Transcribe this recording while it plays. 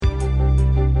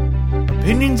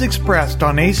opinions expressed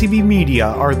on ACB Media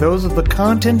are those of the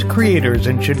content creators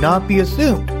and should not be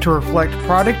assumed to reflect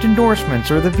product endorsements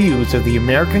or the views of the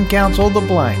American Council of the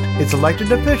Blind, its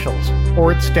elected officials,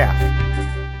 or its staff.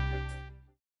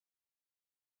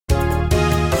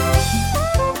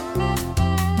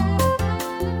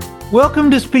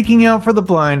 Welcome to Speaking Out for the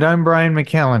Blind. I'm Brian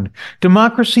McCallan.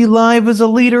 Democracy Live is a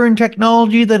leader in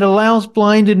technology that allows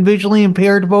blind and visually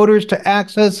impaired voters to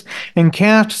access and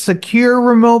cast secure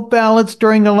remote ballots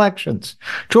during elections.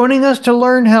 Joining us to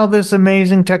learn how this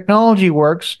amazing technology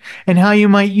works and how you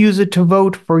might use it to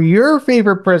vote for your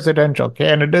favorite presidential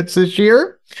candidates this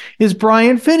year is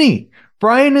Brian Finney.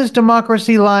 Brian is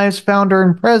Democracy Live's founder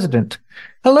and president.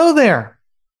 Hello there.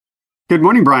 Good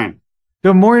morning, Brian.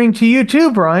 Good morning to you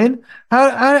too, Brian.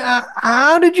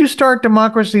 How did you start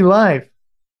Democracy Live?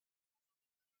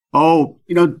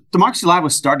 Democracy Live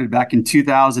was started back in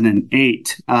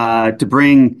 2008 to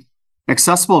bring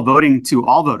accessible voting to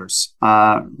all voters,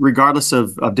 regardless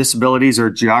of disabilities or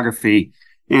geography.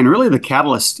 And really the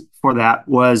catalyst for that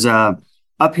was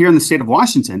up here in the state of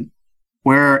Washington,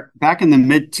 where back in the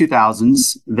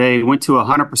mid-2000s, they went to a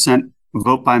 100%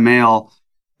 vote by mail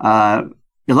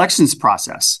elections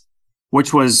process,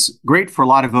 which was great for a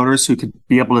lot of voters who could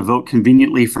be able to vote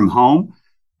conveniently from home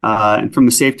and from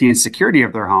the safety and security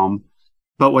of their home.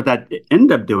 But what that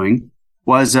ended up doing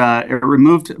was it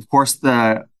removed, of course,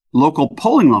 the local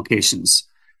polling locations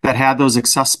that had those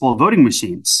accessible voting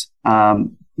machines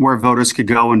where voters could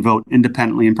go and vote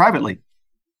independently and privately.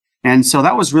 And so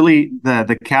that was really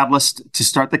the catalyst to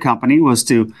start the company, was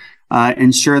to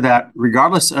ensure that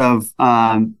regardless of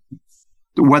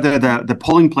whether the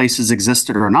polling places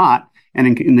existed or not,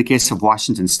 and in the case of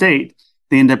Washington State,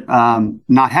 they end up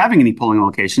not having any polling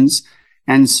locations.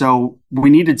 And so we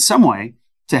needed some way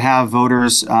to have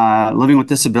voters living with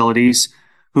disabilities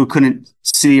who couldn't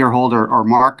see or hold or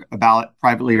mark a ballot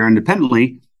privately or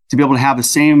independently to be able to have the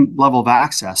same level of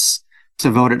access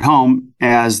to vote at home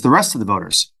as the rest of the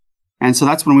voters. And so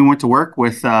that's when we went to work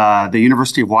with the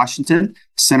University of Washington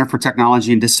Center for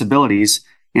Technology and Disabilities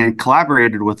and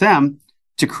collaborated with them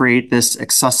to create this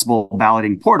accessible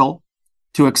balloting portal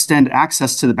to extend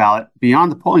access to the ballot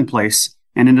beyond the polling place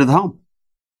and into the home.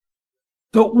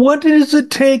 So what does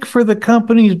it take for the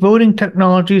company's voting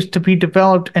technologies to be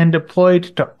developed and deployed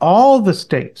to all the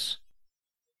states?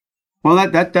 Well,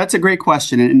 that's a great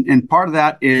question. And part of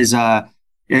that is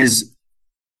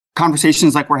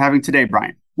conversations like we're having today,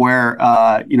 Brian, where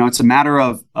it's a matter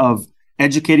of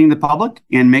educating the public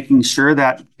and making sure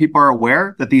that people are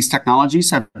aware that these technologies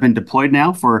have been deployed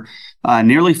now for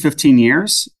nearly 15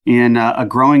 years in a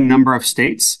growing number of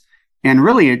states. And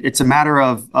really, it's a matter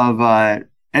of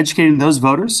educating those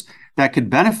voters that could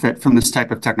benefit from this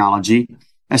type of technology,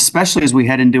 especially as we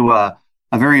head into a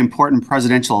very important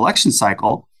presidential election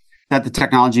cycle, that the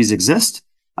technologies exist.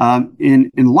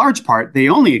 In large part, they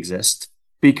only exist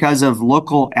because of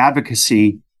local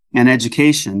advocacy and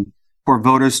education for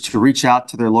voters to reach out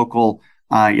to their local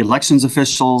elections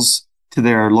officials, to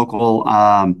their local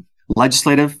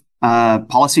legislative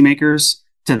policymakers,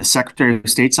 to the Secretary of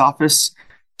State's office,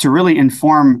 to really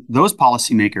inform those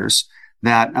policymakers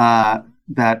that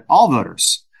all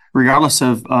voters, regardless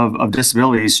of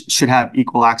disabilities, should have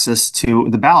equal access to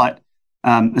the ballot,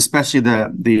 especially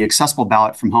the accessible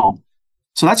ballot from home.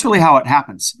 So that's really how it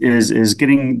happens, is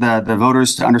getting the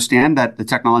voters to understand that the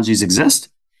technologies exist,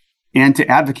 and to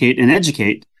advocate and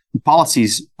educate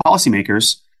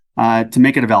policymakers to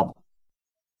make it available.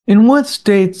 In what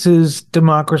states is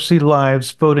Democracy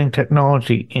Live's voting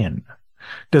technology in?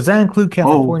 Does that include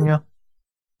California?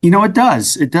 It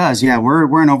does. It does. Yeah,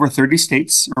 we're in over 30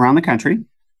 states around the country.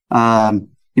 Out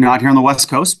here on the West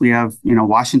Coast, we have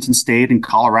Washington State and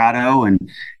Colorado and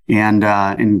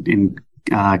in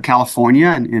California,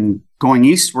 and going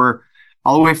east, we're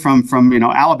all the way from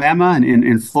Alabama and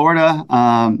in Florida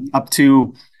up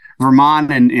to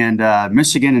Vermont and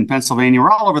Michigan and Pennsylvania.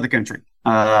 We're all over the country,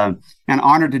 and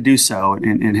honored to do so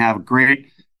and have a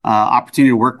great opportunity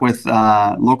to work with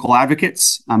local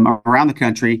advocates around the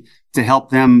country to help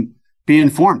them be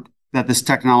informed that this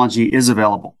technology is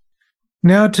available.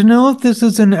 Now, to know if this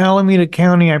is in Alameda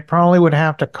County, I probably would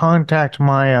have to contact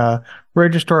my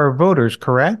registrar of voters,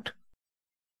 correct?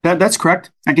 That's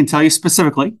correct. I can tell you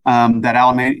specifically that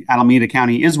Alameda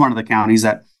County is one of the counties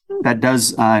that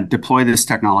does deploy this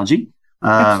technology.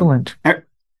 Excellent.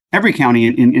 Every county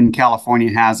in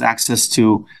California has access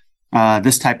to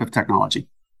this type of technology.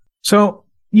 So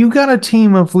you've got a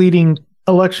team of leading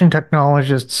election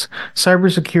technologists,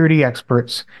 cybersecurity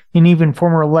experts, and even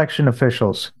former election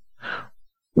officials.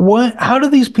 How do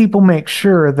these people make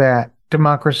sure that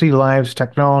Democracy Live's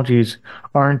technologies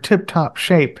are in tip-top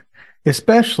shape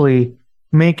especially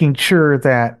making sure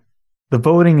that the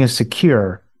voting is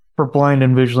secure for blind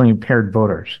and visually impaired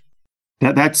voters?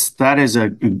 That is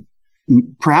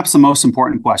perhaps the most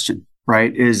important question,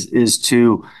 right? Is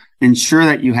to ensure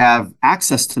that you have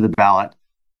access to the ballot,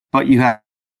 but you have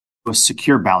a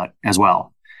secure ballot as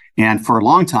well. And for a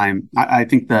long time, I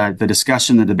think the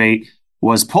discussion, the debate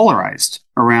was polarized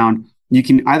around you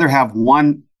can either have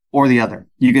one or the other.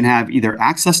 You can have either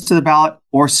access to the ballot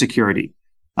or security.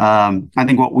 I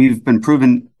think what we've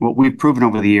proven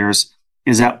over the years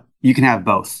is that you can have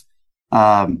both.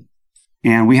 And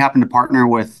we happen to partner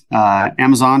with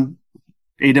Amazon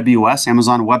AWS,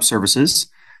 Amazon Web Services,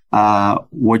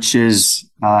 which is,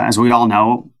 as we all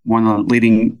know, one of the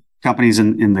leading companies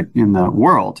in the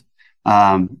world.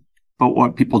 But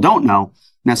what people don't know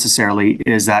necessarily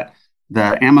is that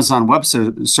the Amazon Web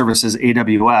Services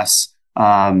AWS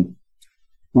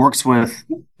works with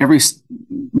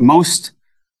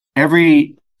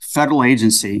every federal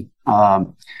agency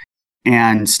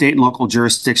and state and local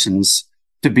jurisdictions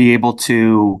to be able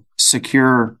to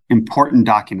secure important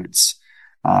documents.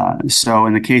 So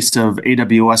in the case of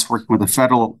AWS working with the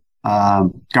federal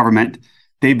government,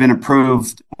 they've been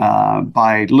approved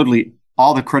by literally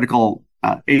all the critical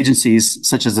agencies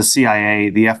such as the CIA,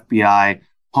 the FBI,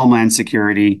 Homeland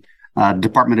Security,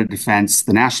 Department of Defense,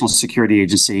 the National Security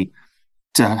Agency,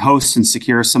 to host and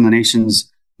secure some of the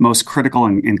nation's most critical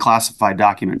and classified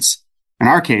documents. In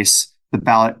our case, the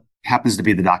ballot happens to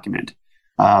be the document.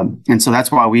 And so that's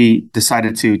why we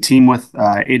decided to team with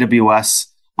AWS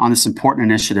on this important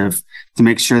initiative to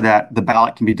make sure that the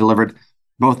ballot can be delivered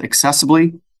both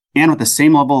accessibly and with the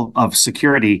same level of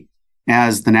security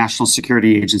as the National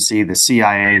Security Agency, the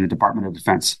CIA, and the Department of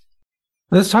Defense.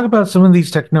 Let's talk about some of these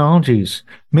technologies.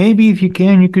 Maybe if you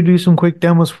can, you could do some quick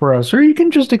demos for us, or you can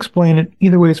just explain it.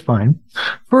 Either way is fine.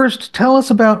 First, tell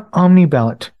us about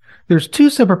OmniBallot. There's two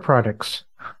separate products,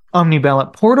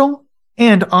 OmniBallot Portal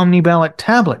and OmniBallot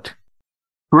Tablet.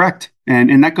 Correct.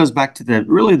 And that goes back to the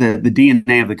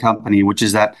DNA of the company, which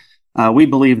is that we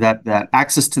believe that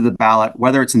access to the ballot,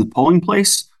 whether it's in the polling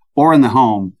place or in the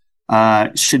home,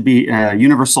 should be a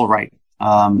universal right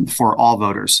for all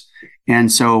voters.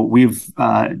 And so we've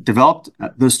developed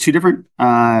those two different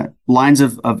lines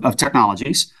of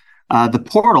technologies. The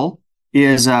portal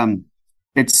is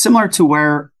it's similar to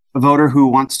where a voter who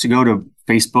wants to go to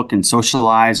Facebook and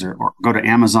socialize or go to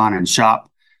Amazon and shop.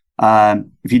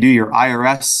 If you do your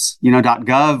IRS,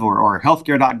 .gov or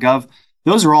healthcare.gov,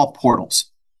 those are all portals.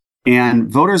 And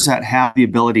voters that have the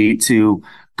ability to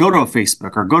go to a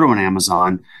Facebook or go to an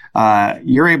Amazon,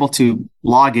 you're able to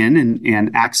log in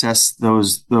and access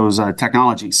those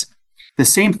technologies. The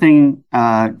same thing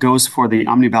goes for the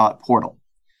OmniBallot portal.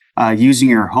 Using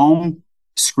your home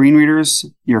screen readers,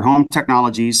 your home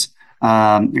technologies,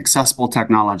 accessible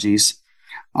technologies,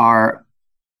 you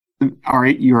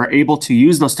are able to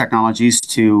use those technologies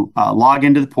to log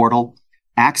into the portal,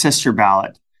 access your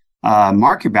ballot,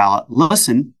 mark your ballot,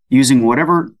 listen using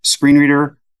whatever screen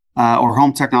reader or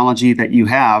home technology that you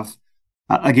have.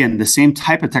 Again, the same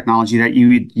type of technology that you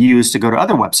would use to go to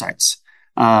other websites,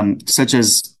 such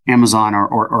as Amazon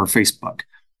or Facebook.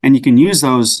 And you can use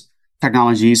those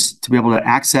technologies to be able to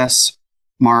access,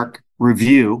 mark,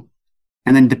 review,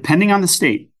 and then depending on the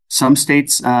state, some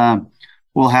states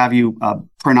will have you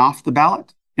print off the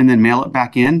ballot and then mail it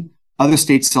back in. Other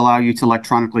states allow you to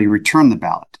electronically return the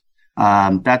ballot.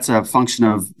 That's a function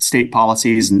of state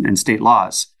policies and state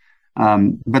laws.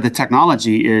 But the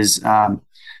technology is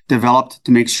developed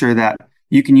to make sure that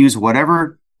you can use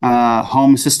whatever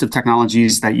home assistive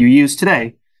technologies that you use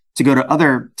today to go to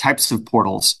other types of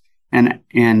portals and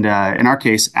in our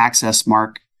case, access,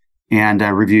 mark, and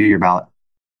review your ballot.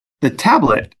 The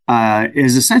tablet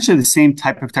is essentially the same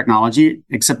type of technology,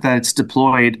 except that it's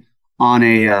deployed on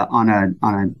a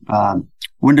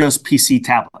Windows PC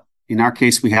tablet. In our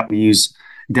case, we happen to use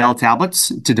Dell tablets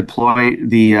to deploy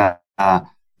the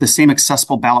same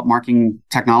accessible ballot marking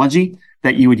technology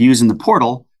that you would use in the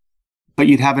portal, but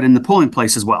you'd have it in the polling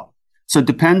place as well. So it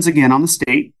depends again on the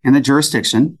state and the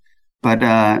jurisdiction, but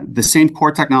the same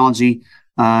core technology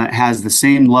has the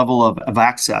same level of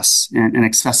access and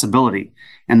accessibility.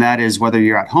 And that is whether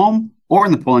you're at home or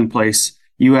in the polling place,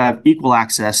 you have equal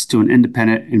access to an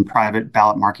independent and private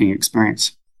ballot marking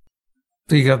experience.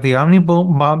 So you got the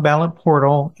OmniBallot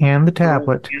portal and the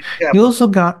tablet. You also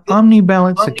got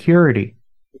OmniBallot Security.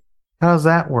 How does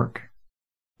that work?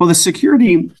 Well, the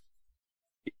security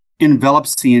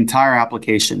envelops the entire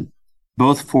application,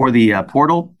 both for the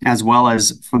portal as well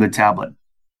as for the tablet.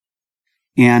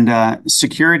 And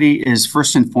security is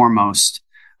first and foremost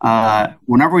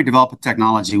whenever we develop a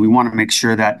technology, we want to make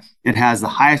sure that it has the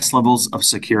highest levels of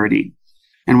security.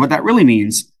 And what that really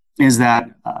means is that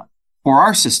for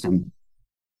our system,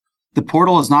 the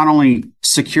portal is not only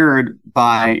secured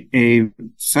by a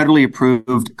federally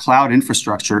approved cloud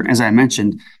infrastructure, as I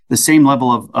mentioned, the same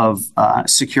level of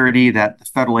security that the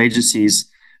federal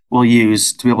agencies will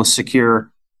use to be able to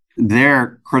secure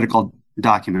their critical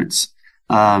documents,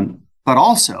 but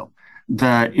also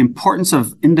the importance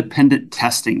of independent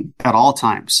testing at all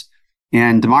times.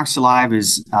 And Democracy Live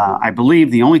is, I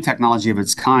believe, the only technology of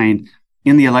its kind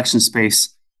in the election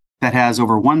space that has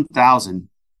over 1,000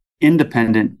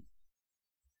 independent,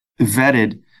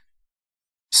 vetted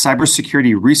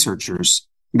cybersecurity researchers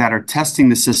that are testing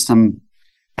the system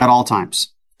at all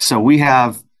times. So we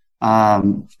have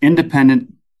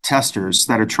independent testers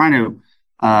that are trying to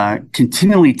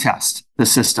continually test the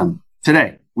system.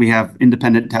 Today, we have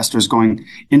independent testers going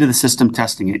into the system,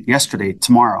 testing it yesterday,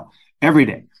 tomorrow, every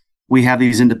day. We have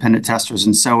these independent testers.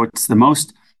 And so it's the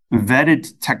most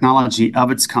vetted technology of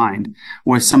its kind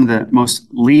with some of the most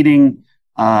leading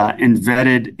and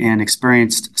vetted and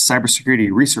experienced cybersecurity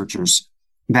researchers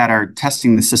that are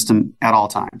testing the system at all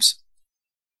times.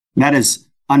 That is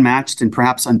unmatched and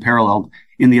perhaps unparalleled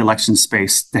in the election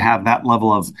space to have that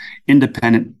level of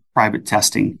independent private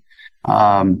testing.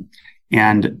 And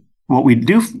what we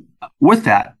do with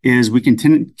that is we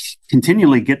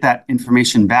continually get that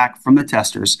information back from the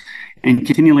testers and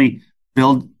continually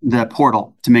build the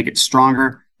portal to make it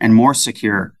stronger and more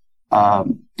secure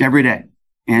every day.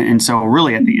 And so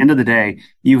really at the end of the day,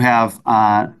 you have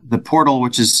the portal,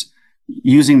 which is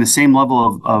using the same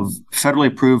level of federally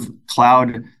approved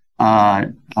cloud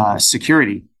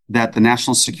security that the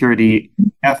national security,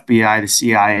 FBI, the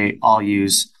CIA all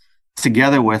use,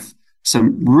 together with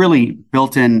some really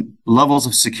built-in levels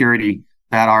of security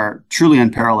that are truly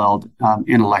unparalleled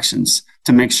in elections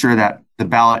to make sure that the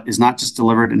ballot is not just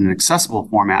delivered in an accessible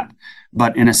format,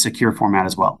 but in a secure format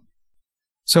as well.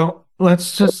 So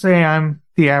let's just say I'm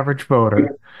the average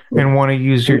voter and want to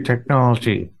use your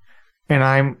technology, and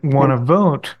I want to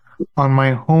vote on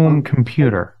my home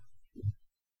computer.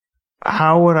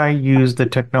 How would I use the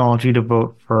technology to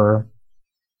vote for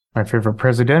my favorite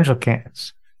presidential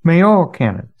candidates, mayoral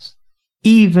candidates,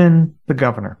 even the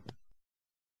governor?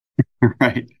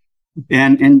 Right.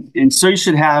 And so you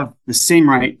should have the same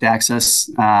right to access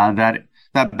that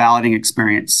balloting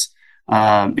experience.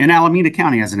 In Alameda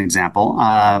County, as an example,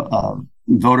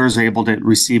 voters are able to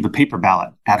receive a paper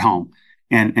ballot at home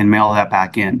and mail that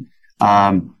back in.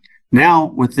 Now,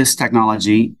 with this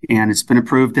technology, and it's been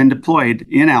approved and deployed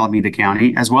in Alameda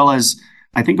County, as well as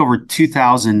I think over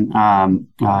 2,000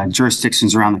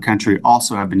 jurisdictions around the country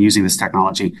also have been using this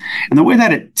technology. And the way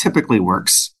that it typically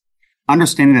works,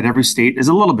 understanding that every state is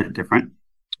a little bit different,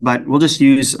 but we'll just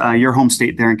use your home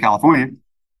state there in California.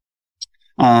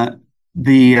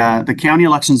 The county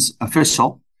elections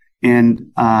official and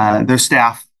their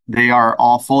staff, they are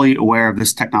all fully aware of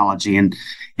this technology. And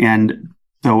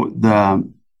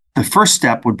the first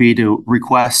step would be to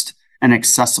request an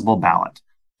accessible ballot.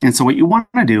 And so what you want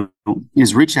to do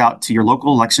is reach out to your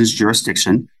local elections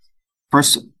jurisdiction.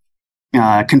 First,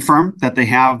 confirm that they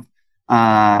have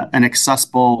an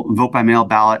accessible vote by mail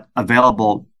ballot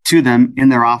available to them in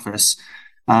their office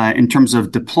in terms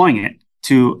of deploying it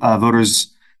to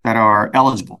voters that are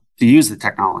eligible to use the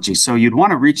technology. So you'd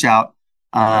want to reach out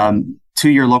to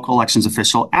your local elections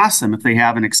official, ask them if they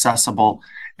have an accessible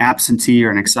absentee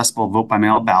or an accessible vote by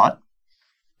mail ballot.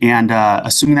 And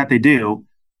assuming that they do,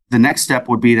 the next step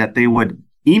would be that they would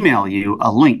email you a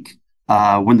link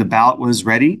when the ballot was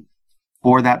ready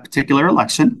for that particular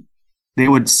election. They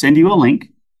would send you a link,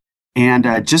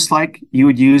 and just like you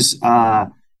would use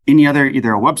any other,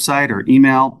 either a website or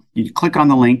email, you'd click on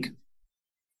the link,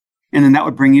 and then that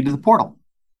would bring you to the portal.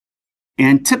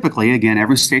 And typically, again,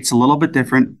 every state's a little bit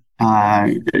different.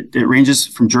 It ranges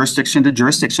from jurisdiction to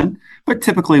jurisdiction, but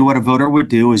typically what a voter would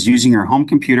do is using your home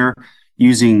computer,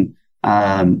 using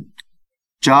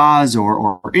JAWS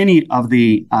or any of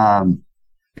the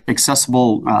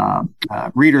accessible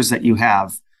readers that you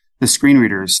have, the screen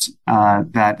readers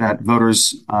that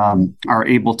voters are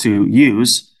able to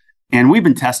use. And we've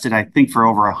been tested, I think, for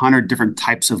over 100 different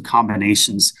types of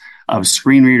combinations of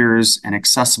screen readers and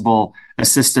accessible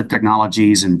assistive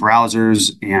technologies and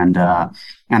browsers and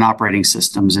operating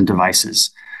systems and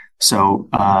devices. So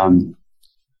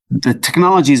the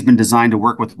technology has been designed to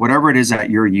work with whatever it is that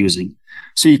you're using.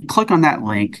 So you click on that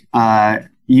link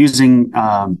using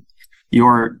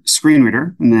your screen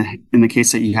reader, in the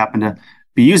case that you happen to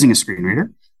be using a screen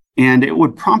reader, and it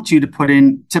would prompt you to put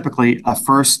in typically a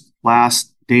first,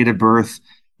 last, date of birth,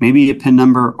 maybe a PIN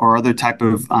number or other type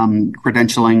of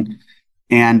credentialing,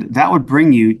 and that would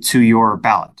bring you to your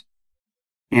ballot.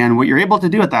 And what you're able to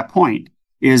do at that point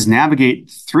is navigate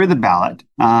through the ballot,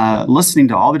 listening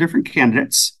to all the different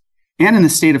candidates. And in the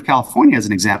state of California, as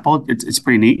an example, it's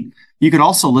pretty neat. You could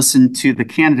also listen to the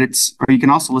candidates, or you can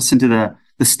also listen to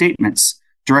the statements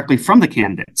directly from the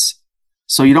candidates.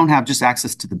 So you don't have just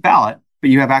access to the ballot, but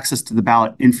you have access to the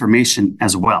ballot information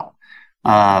as well.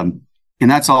 And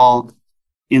that's all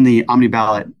in the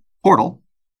OmniBallot portal.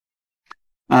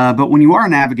 But when you are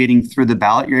navigating through the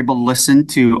ballot, you're able to listen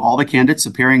to all the candidates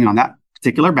appearing on that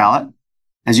particular ballot,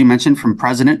 as you mentioned, from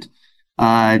president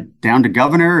down to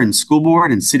governor and school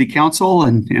board and city council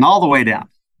and all the way down,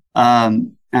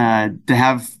 to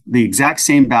have the exact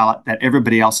same ballot that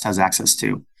everybody else has access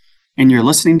to. And you're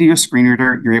listening to your screen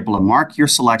reader, you're able to mark your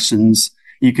selections,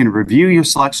 you can review your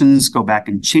selections, go back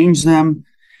and change them.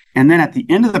 And then at the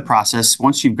end of the process,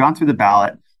 once you've gone through the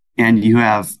ballot and you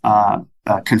have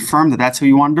confirmed that that's who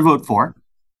you wanted to vote for,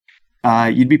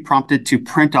 you'd be prompted to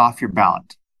print off your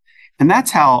ballot. And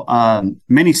that's how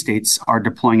many states are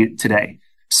deploying it today.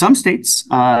 Some states,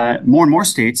 more and more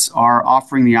states, are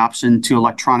offering the option to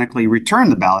electronically return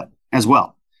the ballot as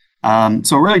well.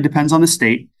 So it really depends on the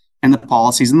state and the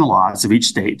policies and the laws of each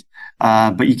state.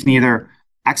 But you can either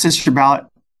access your ballot,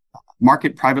 mark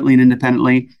it privately and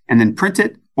independently, and then print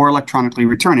it or electronically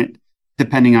return it,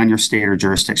 depending on your state or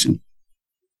jurisdiction.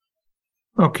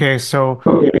 Okay, so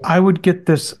I would get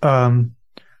this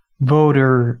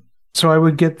voter. So I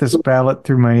would get this ballot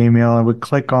through my email. I would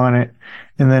click on it.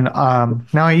 And then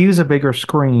now I use a bigger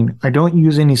screen. I don't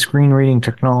use any screen reading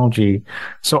technology.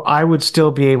 So I would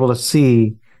still be able to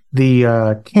see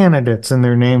the candidates and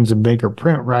their names in bigger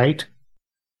print, right?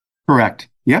 Correct.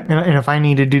 Yep. And if I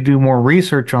needed to do more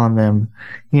research on them,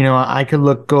 I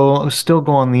could still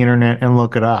go on the internet and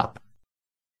look it up.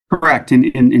 Correct.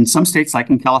 In some states, like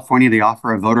in California, they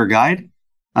offer a voter guide.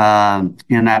 And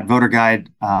that voter guide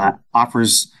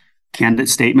offers candidate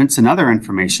statements and other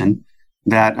information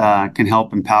that can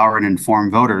help empower and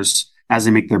inform voters as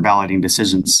they make their balloting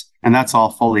decisions. And that's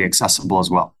all fully accessible as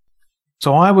well.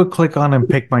 So I would click on and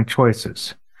pick my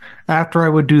choices. After I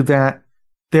would do that,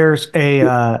 there's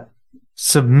a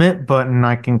submit button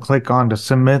I can click on to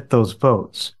submit those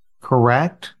votes,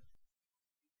 correct?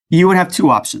 You would have two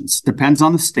options. Depends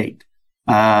on the state.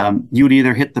 You would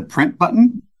either hit the print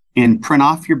button and print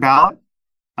off your ballot,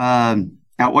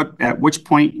 at which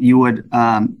point you would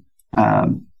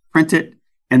print it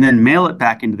and then mail it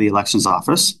back into the elections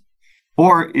office.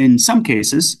 Or in some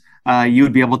cases, you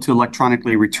would be able to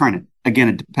electronically return it. Again,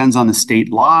 it depends on the state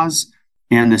laws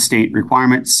and the state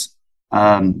requirements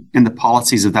and the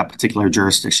policies of that particular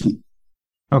jurisdiction.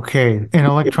 Okay, and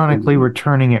electronically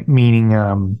returning it, meaning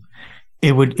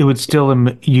it would still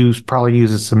probably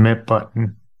use a submit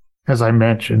button, as I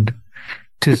mentioned,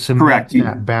 to submit Correct.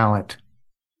 that ballot.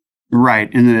 Right.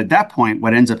 And then at that point,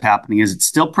 what ends up happening is it's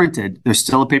still printed. There's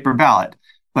still a paper ballot.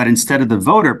 But instead of the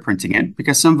voter printing it,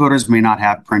 because some voters may not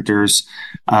have printers,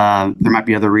 there might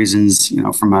be other reasons,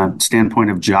 from a standpoint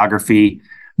of geography.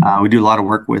 We do a lot of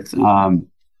work with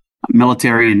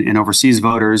military and overseas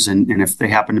voters. And if they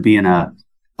happen to be in a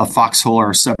foxhole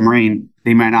or a submarine,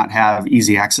 they might not have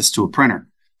easy access to a printer.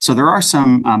 So there are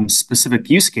some specific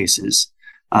use cases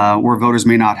where voters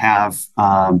may not have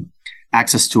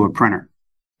access to a printer.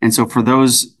 And so for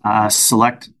those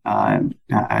select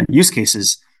use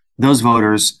cases, those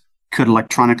voters could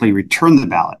electronically return the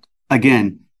ballot,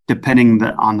 again, depending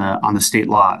on the state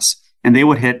laws. And they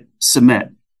would hit submit,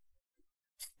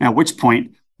 at which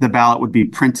point the ballot would be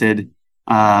printed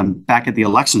back at the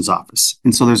elections office.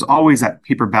 And so there's always that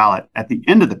paper ballot at the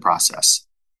end of the process.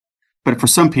 But for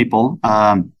some people,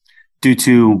 due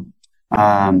to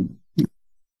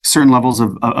certain levels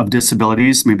of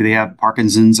disabilities, maybe they have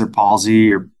Parkinson's or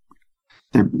palsy, or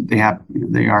they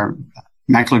are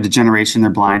macular degeneration, they're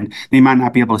blind, they might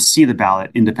not be able to see the ballot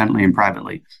independently and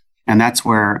privately. And that's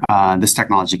where this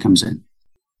technology comes in.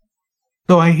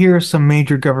 So I hear some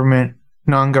major government,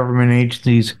 non-government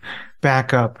agencies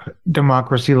back up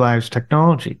Democracy Live's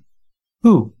technology.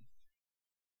 Who?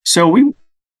 So we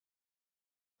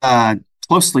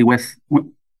closely with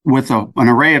an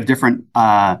array of different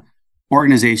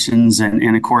organizations,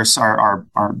 and of course our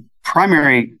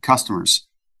primary customers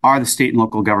are the state and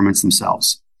local governments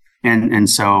themselves. And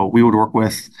so we would work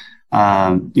with,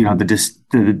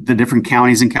 the different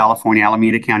counties in California.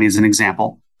 Alameda County is an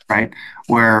example, right?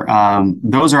 Where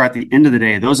those are, at the end of the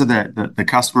day, those are the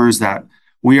customers that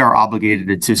we are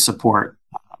obligated to support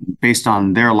based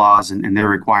on their laws and their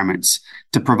requirements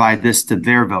to provide this to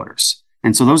their voters.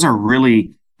 And so those are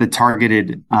really the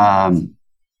targeted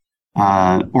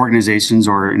organizations,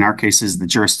 or in our cases, the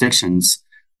jurisdictions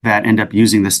that end up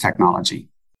using this technology.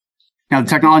 Now, the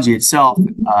technology itself,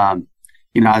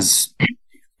 as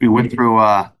we went through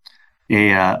a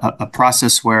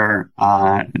process where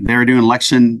they were doing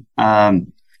election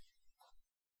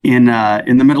in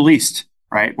the Middle East,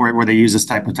 right, where they use this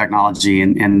type of technology,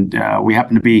 and we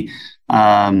happen to be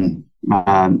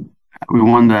we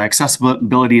won the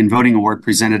Accessibility in Voting Award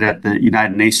presented at the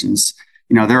United Nations.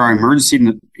 There are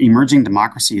emerging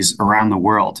democracies around the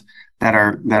world that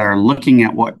are looking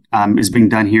at what is being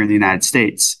done here in the United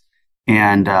States,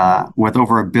 and with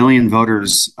over 1 billion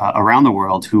voters around the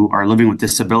world who are living with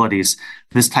disabilities,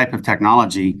 this type of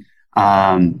technology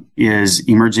is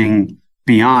emerging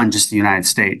beyond just the United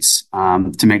States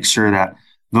to make sure that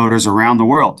voters around the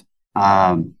world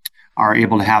are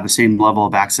able to have the same level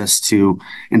of access to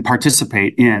and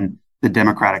participate in the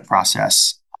democratic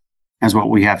process as what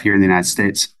we have here in the United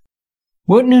States.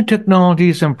 What new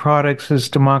technologies and products is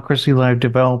Democracy Live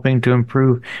developing to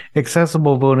improve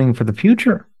accessible voting for the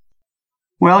future?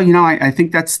 Well, I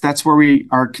think that's where we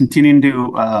are continuing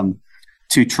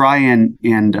to try and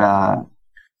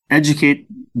educate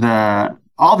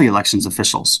all the elections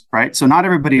officials, right? So not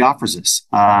everybody offers this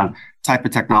type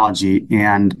of technology,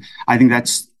 and I think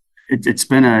it's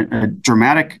been a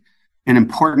dramatic and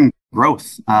important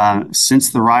growth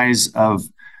since the rise of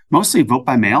mostly vote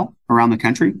by mail around the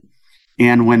country.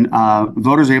 And when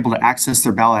voters are able to access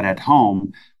their ballot at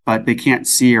home, but they can't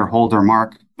see or hold or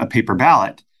mark a paper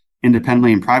ballot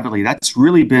independently and privately, that's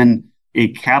really been a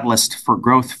catalyst for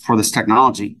growth for this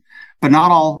technology. But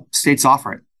not all states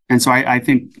offer it. And so I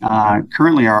think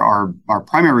currently our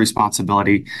primary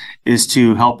responsibility is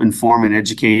to help inform and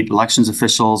educate elections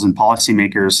officials and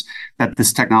policymakers that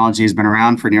this technology has been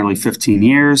around for nearly 15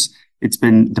 years. It's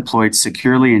been deployed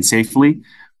securely and safely,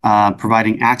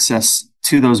 providing access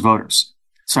to those voters.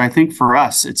 So I think for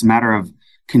us, it's a matter of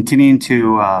continuing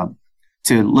to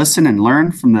listen and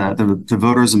learn from the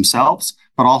voters themselves,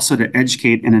 but also to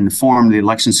educate and inform the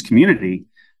elections community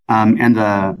and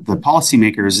the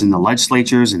policymakers in the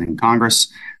legislatures and in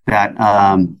Congress that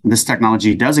this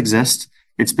technology does exist.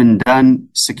 It's been done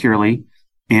securely,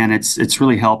 and it's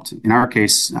really helped, in our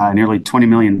case, nearly 20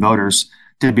 million voters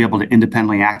to be able to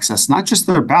independently access not just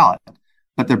their ballot,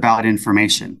 but their ballot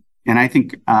information. And I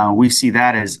think we see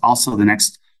that as also the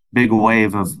next big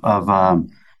wave of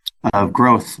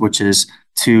growth, which is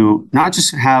to not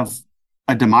just have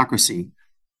a democracy,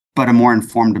 but a more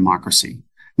informed democracy.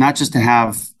 Not just to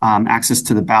have access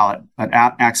to the ballot, but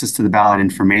access to the ballot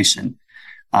information.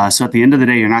 So at the end of the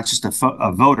day, you're not just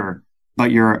a voter,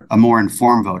 but you're a more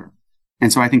informed voter.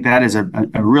 And so I think that is a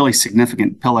really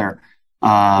significant pillar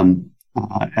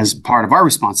as part of our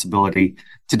responsibility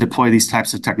to deploy these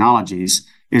types of technologies,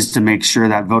 is to make sure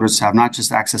that voters have not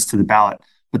just access to the ballot,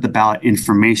 but the ballot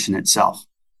information itself.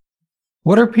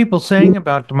 What are people saying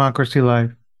about Democracy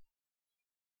Live?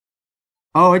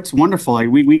 Oh, it's wonderful.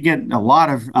 We get a lot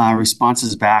of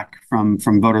responses back from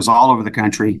voters all over the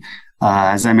country.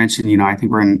 As I mentioned, I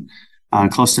think we're in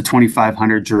close to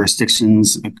 2,500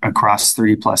 jurisdictions across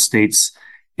 30 plus states.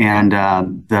 And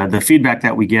the feedback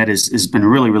that we get has been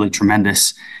really, really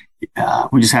tremendous.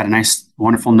 We just had a nice,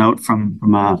 wonderful note from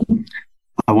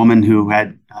a woman who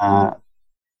had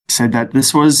said that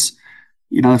this was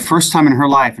the first time in her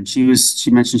life, and she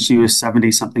mentioned she was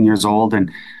 70 something years old.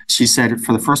 And she said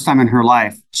for the first time in her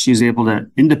life, she was able to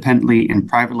independently and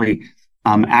privately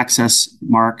access,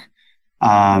 mark,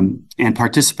 and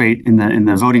participate in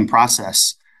the voting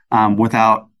process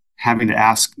without having to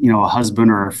ask, a husband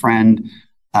or a friend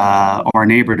or a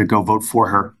neighbor to go vote for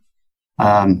her.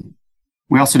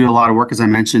 We also do a lot of work, as I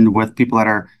mentioned, with people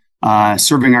that are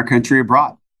serving our country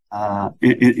abroad.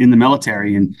 In the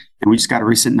military, and we just got a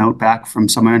recent note back from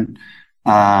someone,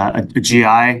 a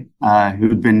GI who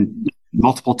had been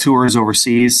multiple tours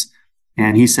overseas,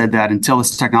 and he said that until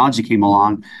this technology came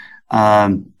along,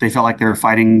 they felt like they were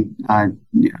fighting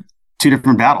two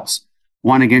different battles: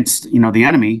 one against the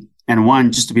enemy, and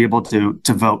one just to be able to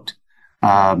vote.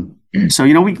 So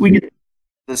we get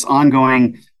this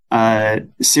ongoing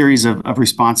series of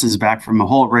responses back from a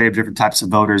whole array of different types of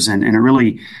voters, and it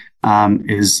really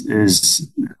it's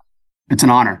an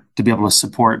honor to be able to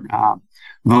support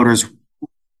voters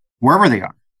wherever they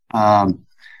are,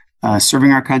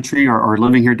 serving our country or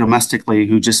living here domestically,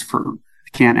 who just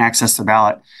can't access the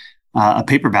ballot, a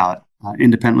paper ballot,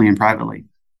 independently and privately.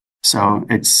 So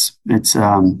it's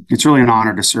really an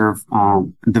honor to serve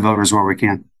the voters where we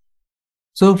can.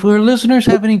 So if our listeners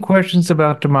have any questions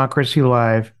about Democracy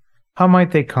Live, how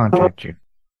might they contact you?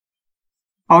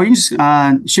 Oh, you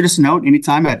can just shoot us a note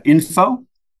anytime at info,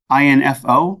 at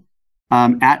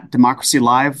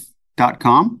democracylive.org.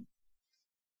 speakingout.com.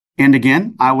 And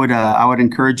again, I would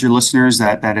encourage your listeners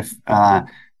that if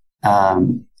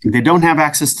they don't have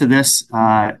access to this,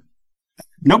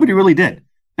 nobody really did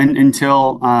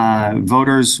until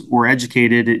voters were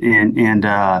educated and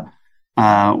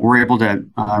were able to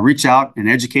reach out and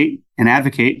educate and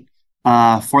advocate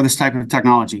for this type of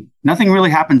technology. Nothing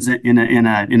really happens in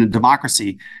a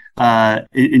democracy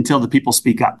until the people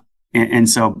speak up. And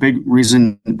so, big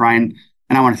reason, Brian,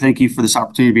 and I want to thank you for this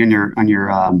opportunity to be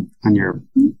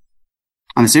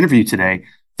on this interview today,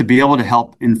 to be able to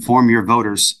help inform your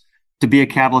voters, to be a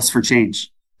catalyst for change.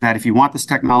 That if you want this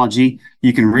technology,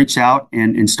 you can reach out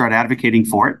and start advocating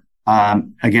for it.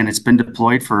 Again, it's been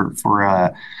deployed for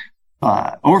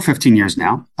over 15 years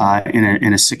now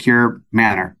in a secure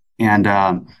manner.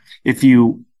 And if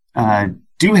you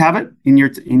do have it in your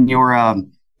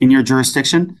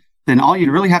jurisdiction, then all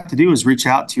you really have to do is reach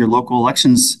out to your local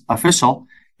elections official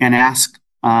and ask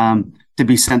to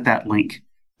be sent that link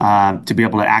to be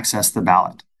able to access the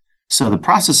ballot. So the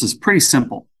process is pretty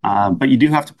simple, but you do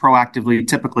have to proactively,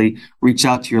 typically, reach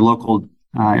out to your local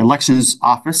elections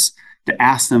office to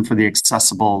ask them for the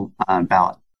accessible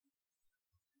ballot.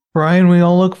 Brian, we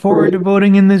all look forward to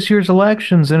voting in this year's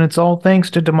elections, and it's all thanks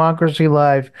to Democracy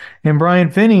Live and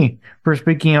Brian Finney for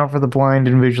speaking out for the blind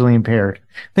and visually impaired.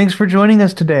 Thanks for joining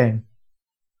us today.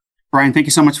 Brian, thank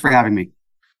you so much for having me.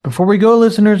 Before we go,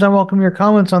 listeners, I welcome your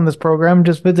comments on this program.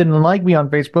 Just visit and like me on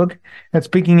Facebook at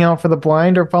Speaking Out for the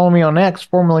Blind, or follow me on X,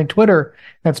 formerly Twitter,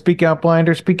 at Speak Out Blind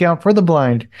or Speak Out for the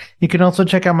Blind. You can also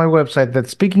check out my website,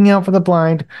 that's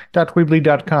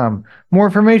speakingoutfortheblind.weebly.com. More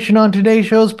information on today's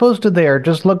show is posted there.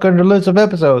 Just look under List of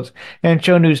Episodes and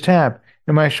Show News tab.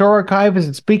 And my show archive is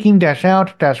at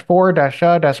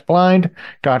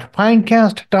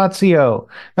speaking-out-for-blind.pinecast.co.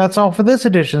 That's all for this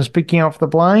edition of Speaking Out for the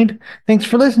Blind. Thanks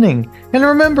for listening, and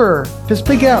remember to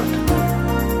speak out.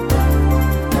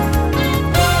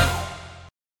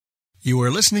 You are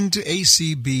listening to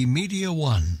ACB Media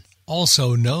One,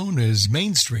 also known as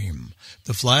Mainstream,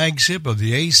 the flagship of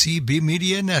the ACB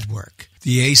Media Network.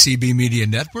 The ACB Media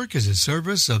Network is a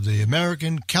service of the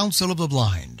American Council of the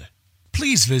Blind.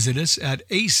 Please visit us at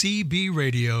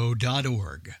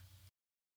acbradio.org.